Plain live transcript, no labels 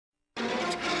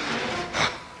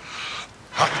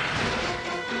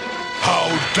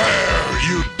Dare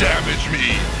you damage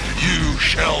me, you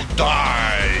shall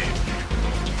die.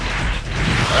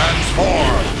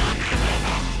 Transform!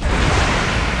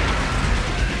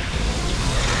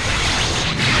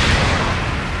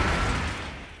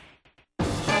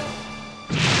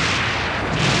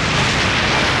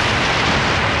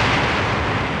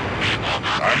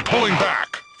 I'm pulling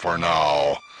back for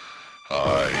now.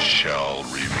 I shall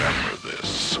remember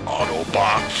this,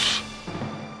 Autobots.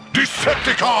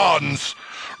 Decepticons!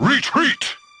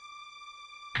 Retreat!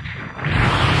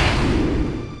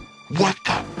 What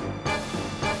the?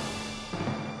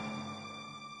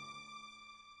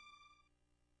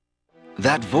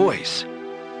 That voice.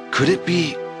 Could it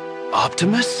be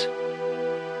Optimus?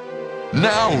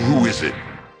 Now who is it?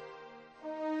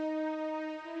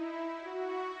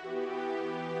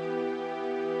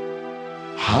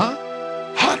 Huh?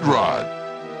 Hot Rod!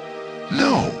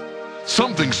 No,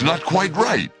 something's not quite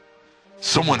right.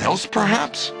 Someone else,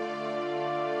 perhaps?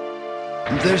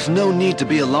 There's no need to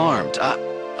be alarmed.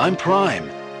 I'm Prime.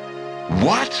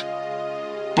 What?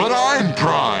 But I'm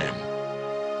Prime!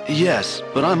 Yes,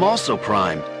 but I'm also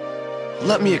Prime.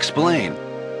 Let me explain.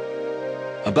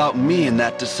 About me and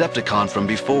that Decepticon from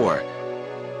before.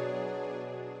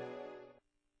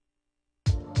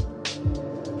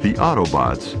 The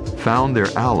Autobots found their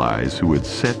allies who had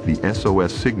set the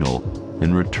SOS signal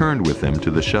and returned with them to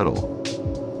the shuttle.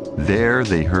 There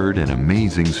they heard an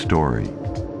amazing story.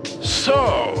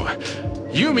 So,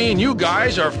 you mean you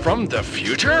guys are from the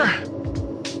future?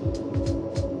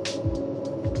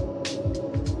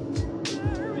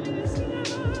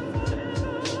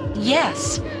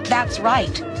 Yes, that's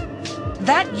right.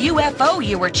 That UFO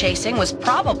you were chasing was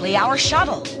probably our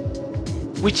shuttle.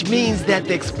 Which means that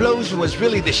the explosion was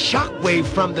really the shockwave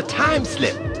from the time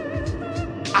slip.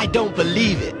 I don't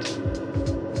believe it.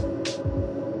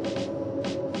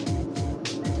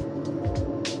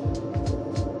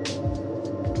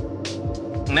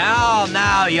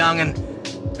 Now, young'un.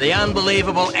 The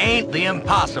unbelievable ain't the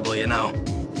impossible, you know.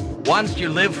 Once you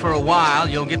live for a while,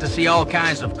 you'll get to see all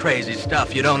kinds of crazy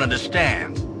stuff you don't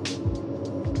understand.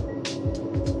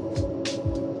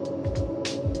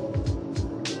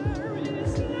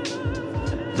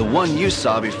 The one you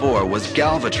saw before was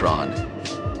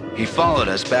Galvatron. He followed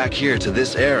us back here to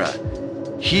this era.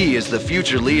 He is the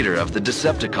future leader of the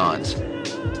Decepticons.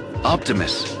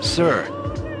 Optimus, sir.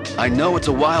 I know it's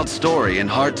a wild story and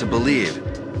hard to believe,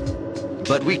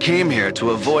 but we came here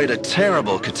to avoid a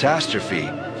terrible catastrophe.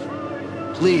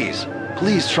 Please,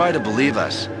 please try to believe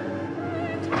us.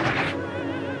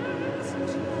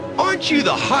 Aren't you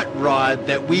the hot rod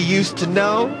that we used to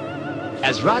know?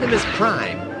 As Rodimus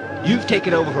Prime, you've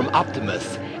taken over from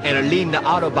Optimus and are leading the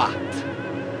Autobots.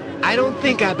 I don't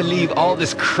think I believe all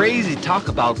this crazy talk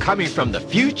about coming from the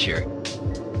future.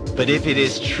 But if it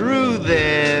is true,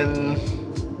 then...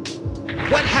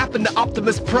 what happened to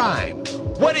Optimus Prime?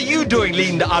 What are you doing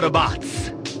leading the Autobots?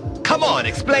 Come on,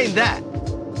 explain that.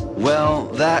 Well,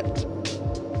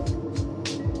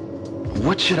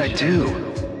 what should I do?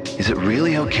 Is it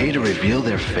really okay to reveal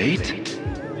their fate?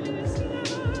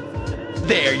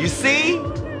 There, you see?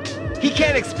 He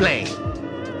can't explain.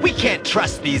 We can't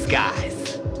trust these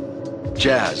guys.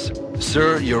 Jazz,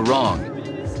 sir, you're wrong.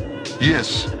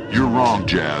 Yes, you're wrong,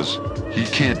 Jazz. He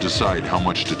can't decide how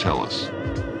much to tell us.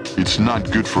 It's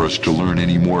not good for us to learn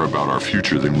any more about our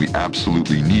future than we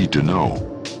absolutely need to know.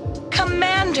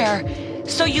 Commander,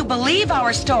 so you believe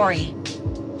our story?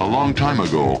 A long time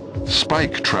ago,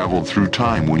 Spike traveled through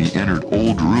time when he entered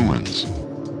old ruins.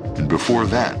 And before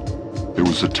that, there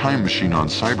was a time machine on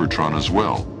Cybertron as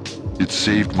well. It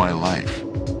saved my life.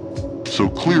 So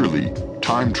clearly,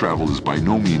 time travel is by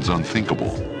no means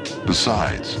unthinkable.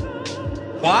 Besides...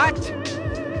 What?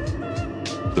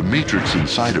 The Matrix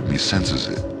inside of me senses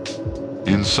it.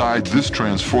 Inside this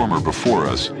transformer before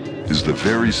us is the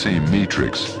very same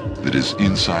Matrix that is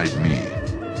inside me.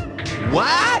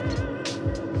 What?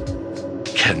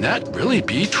 Can that really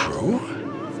be true?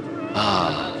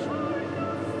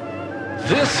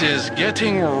 This is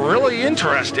getting really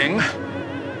interesting.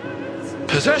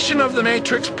 Possession of the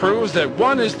Matrix proves that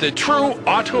one is the true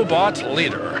Autobot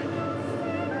leader.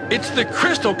 It's the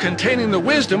crystal containing the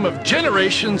wisdom of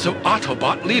generations of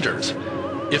Autobot leaders.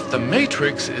 If the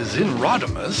Matrix is in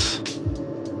Rodimus,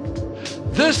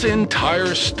 this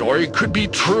entire story could be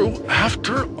true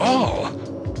after all.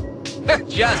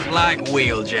 Just like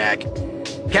Wheeljack.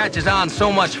 Catches on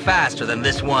so much faster than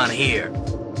this one here.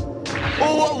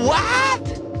 What?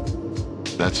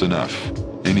 That's enough.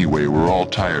 Anyway, we're all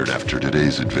tired after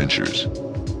today's adventures.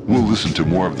 We'll listen to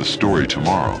more of the story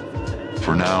tomorrow.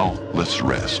 For now, let's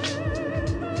rest.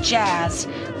 Jazz,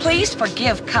 please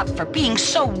forgive Cup for being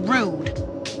so rude.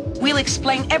 We'll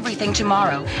explain everything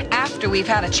tomorrow, after we've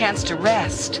had a chance to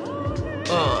rest.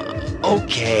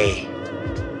 Okay.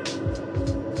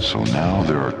 So now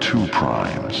there are two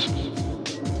primes.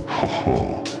 Ho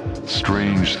ho,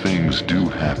 strange things do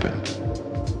happen.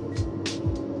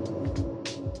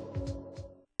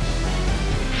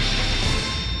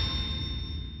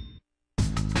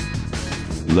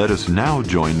 Let us now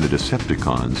join the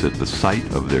Decepticons at the site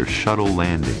of their shuttle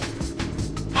landing.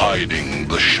 Hiding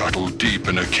the shuttle deep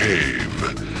in a cave.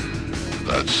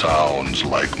 That sounds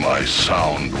like my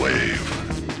sound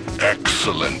wave.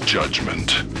 Excellent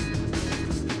judgment.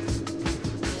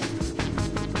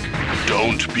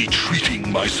 Don't be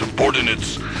treating my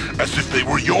subordinates as if they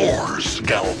were yours,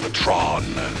 Galvatron.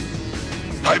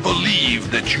 I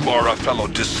believe that you are a fellow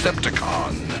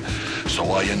Decepticon,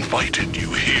 so I invited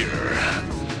you here.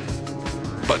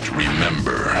 But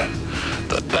remember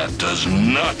that that does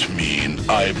not mean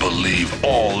I believe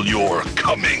all your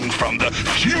coming from the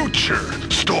future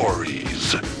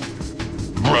stories.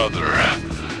 Brother,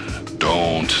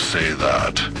 don't say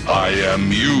that. I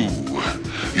am you,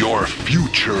 your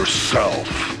future self.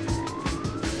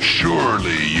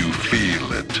 Surely you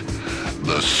feel it.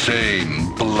 The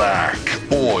same black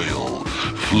oil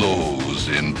flows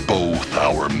in both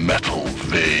our metal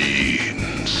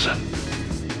veins.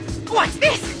 What's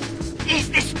this? Is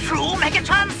this true,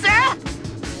 Megatron, sir?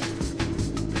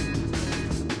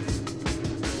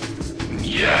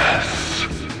 Yes,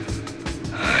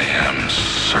 I am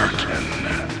certain.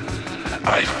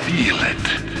 I feel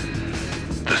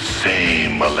it. The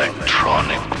same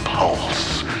electronic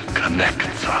pulse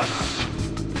connects us.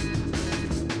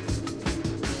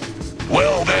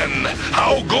 Well then,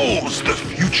 how goes the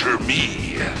future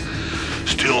me?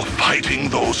 Still fighting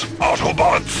those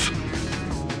Autobots?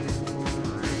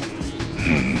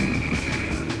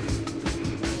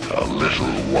 A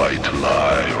little white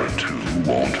lie or two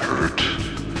won't hurt.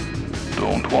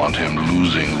 Don't want him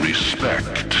losing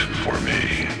respect for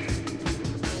me.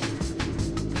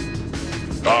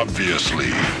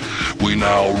 Obviously, we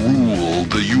now rule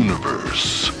the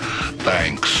universe,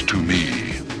 thanks to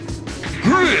me.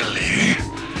 Really?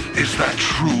 Is that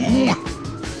true?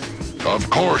 Of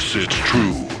course it's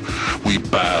true. We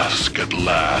bask at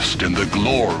last in the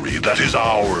glory that is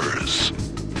ours.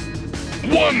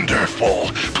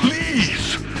 Wonderful!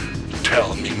 Please,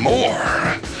 tell me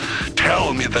more.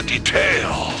 Tell me the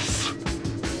details.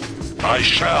 I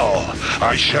shall.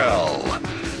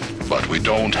 But we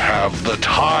don't have the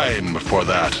time for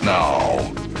that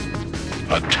now.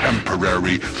 A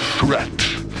temporary threat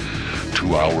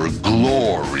to our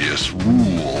glorious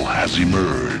rule has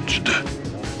emerged.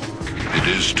 It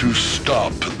is to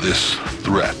stop this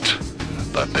threat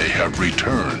that they have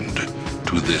returned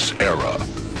to this era.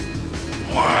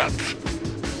 What?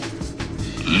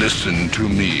 Listen to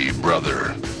me,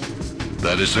 brother.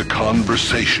 That is a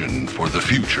conversation for the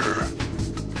future.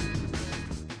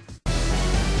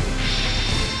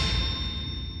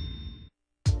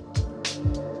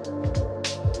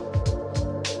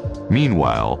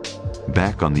 Meanwhile,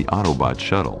 back on the Autobot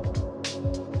shuttle.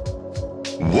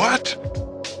 What?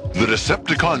 The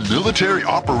Decepticon Military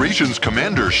Operations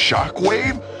Commander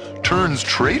Shockwave turns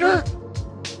traitor?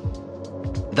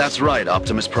 That's right,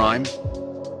 Optimus Prime.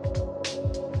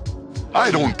 I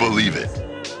don't believe it.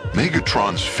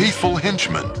 Megatron's faithful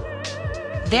henchman.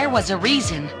 There was a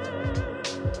reason.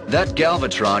 That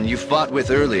Galvatron you fought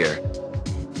with earlier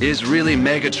is really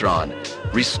Megatron,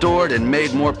 restored and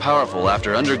made more powerful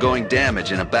after undergoing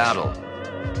damage in a battle.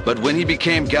 But when he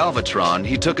became Galvatron,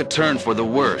 he took a turn for the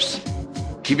worse.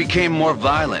 He became more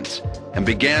violent and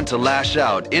began to lash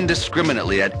out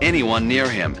indiscriminately at anyone near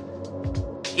him.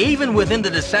 Even within the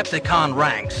Decepticon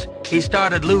ranks, he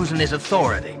started losing his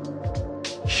authority.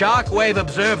 Shockwave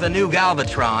observed the new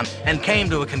Galvatron and came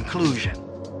to a conclusion.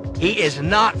 He is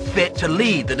not fit to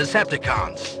lead the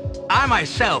Decepticons. I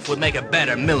myself would make a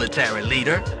better military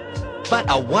leader. But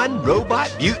a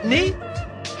one-robot mutiny?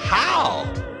 How?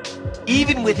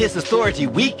 Even with his authority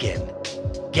weakened,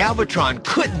 Galvatron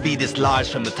couldn't be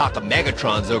dislodged from the top of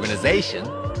Megatron's organization.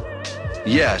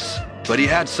 Yes, but he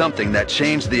had something that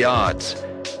changed the odds.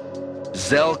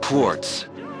 Zell Quartz.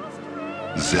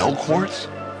 Zell Quartz?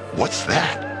 What's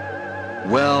that?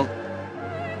 Well,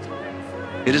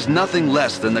 it is nothing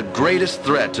less than the greatest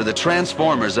threat to the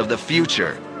Transformers of the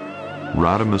future.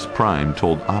 Rodimus Prime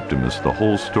told Optimus the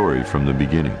whole story from the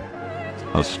beginning.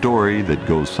 A story that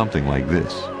goes something like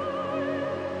this.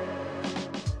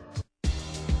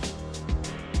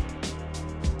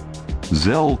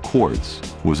 Zell Quartz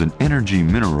was an energy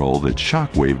mineral that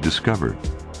Shockwave discovered.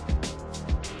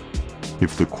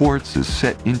 If the quartz is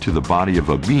set into the body of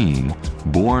a being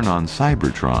born on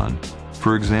Cybertron,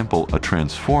 for example a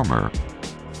transformer,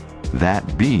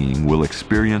 that being will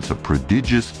experience a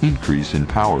prodigious increase in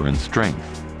power and strength.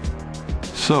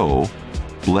 So,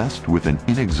 blessed with an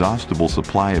inexhaustible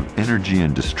supply of energy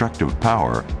and destructive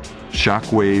power,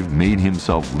 Shockwave made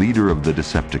himself leader of the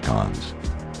Decepticons.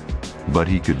 But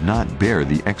he could not bear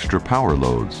the extra power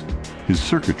loads. His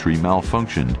circuitry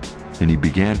malfunctioned, and he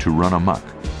began to run amok.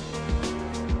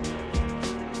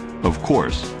 Of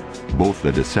course, both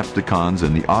the Decepticons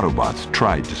and the Autobots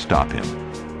tried to stop him.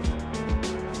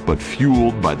 But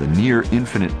fueled by the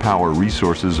near-infinite power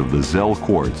resources of the Zell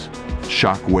Quartz,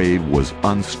 Shockwave was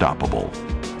unstoppable.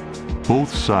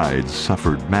 Both sides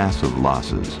suffered massive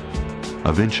losses.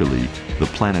 Eventually, the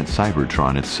planet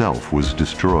Cybertron itself was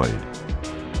destroyed.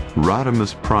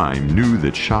 Rodimus Prime knew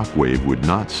that Shockwave would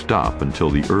not stop until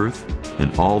the Earth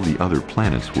and all the other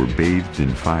planets were bathed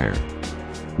in fire.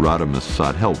 Rodimus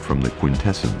sought help from the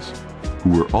Quintessence,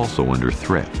 who were also under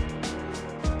threat.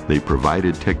 They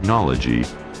provided technology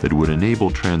that would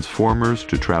enable Transformers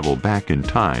to travel back in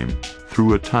time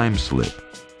through a time slip,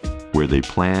 where they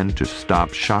planned to stop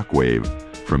Shockwave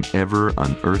from ever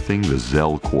unearthing the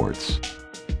Zell Quartz.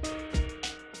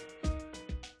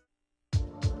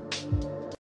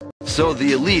 So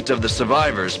the elite of the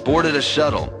survivors boarded a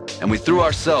shuttle, and we threw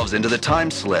ourselves into the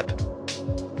time slip.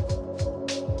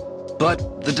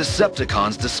 But the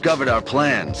Decepticons discovered our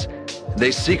plans.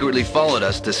 They secretly followed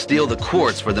us to steal the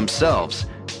quartz for themselves,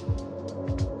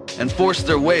 and forced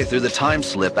their way through the time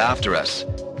slip after us.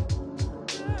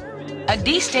 A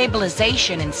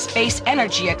destabilization in space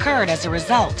energy occurred as a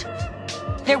result.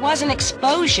 There was an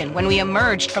explosion when we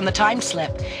emerged from the time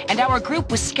slip, and our group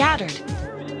was scattered.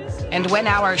 And when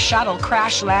our shuttle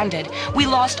crash-landed, we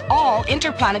lost all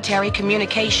interplanetary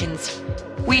communications.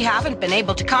 We haven't been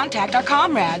able to contact our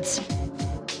comrades.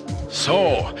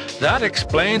 So, that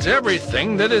explains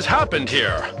everything that has happened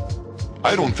here.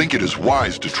 I don't think it is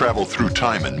wise to travel through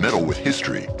time and meddle with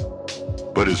history.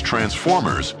 But as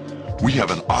Transformers, we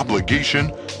have an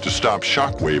obligation to stop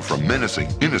Shockwave from menacing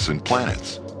innocent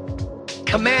planets.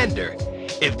 Commander,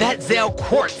 if that Zell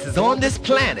Quartz is on this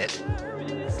planet,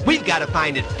 we've got to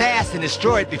find it fast and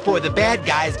destroy it before the bad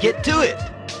guys get to it.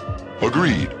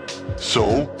 Agreed.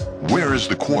 So, where is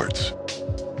the quartz?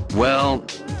 Well,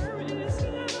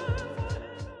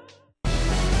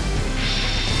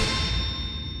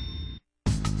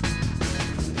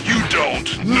 You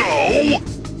don't know?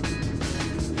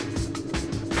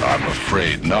 I'm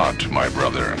afraid not, my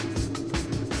brother.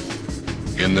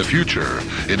 In the future,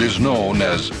 it is known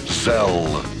as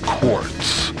Zell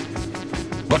Quartz.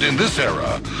 But in this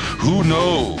era, who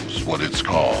knows what it's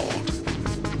called?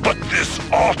 But this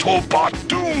Autobot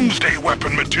doomsday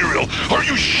weapon material, are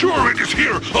you sure it is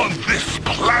here on this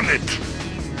planet?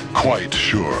 Quite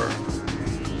sure.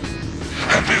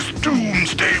 And this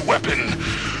doomsday weapon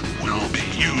will be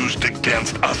used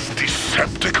against us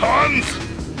Decepticons?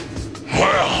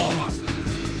 Well,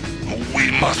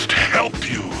 we must help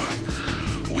you.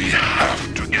 We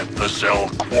have to get the Zell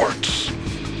Quartz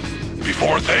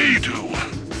before they do.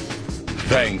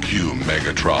 Thank you,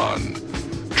 Megatron.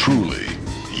 Truly,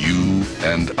 you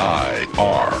and I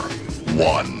are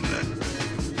one.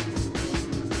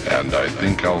 And I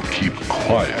think I'll keep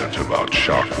quiet about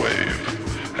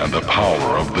Shockwave and the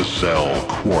power of the Zell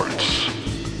Quartz.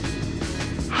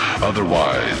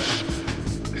 Otherwise,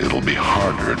 it'll be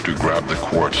harder to grab the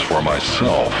quartz for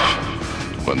myself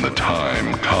when the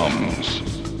time comes.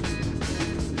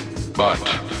 But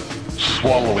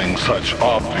swallowing such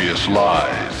obvious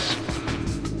lies,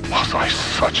 was I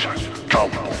such a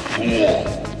gullible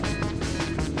fool?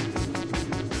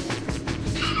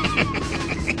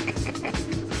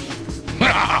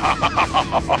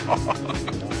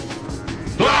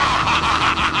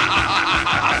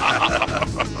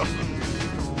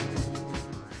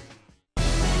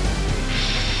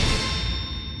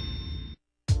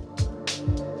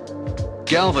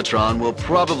 Galvatron will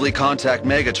probably contact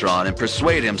Megatron and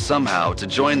persuade him somehow to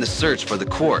join the search for the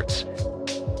quartz.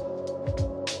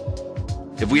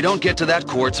 If we don't get to that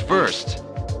quartz first.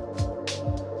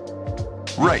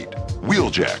 Right.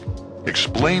 Wheeljack.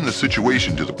 Explain the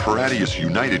situation to the Paradius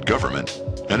United Government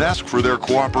and ask for their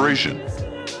cooperation.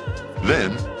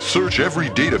 Then, search every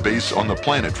database on the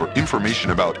planet for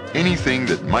information about anything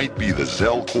that might be the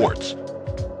Zell Quartz.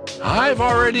 I've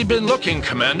already been looking,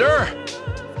 Commander.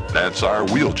 That's our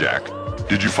Wheeljack.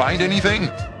 Did you find anything?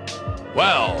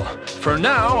 Well, for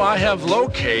now I have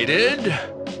located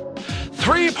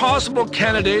 3 possible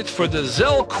candidates for the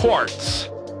Zell Quartz.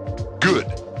 Good.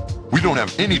 We don't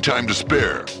have any time to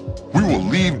spare. We will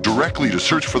leave directly to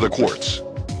search for the quartz.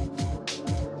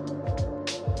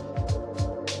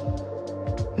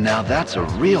 Now that's a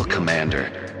real commander.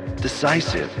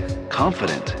 Decisive,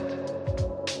 confident.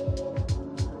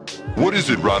 What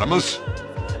is it, Rodimus?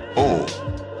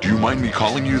 Oh, do you mind me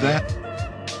calling you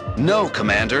that? No,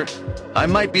 Commander. I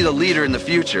might be the leader in the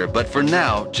future, but for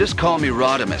now, just call me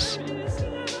Rodimus.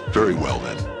 Very well,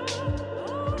 then.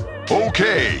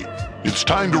 Okay, it's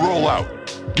time to roll out.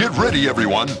 Get ready,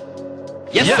 everyone.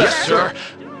 Yes, sir.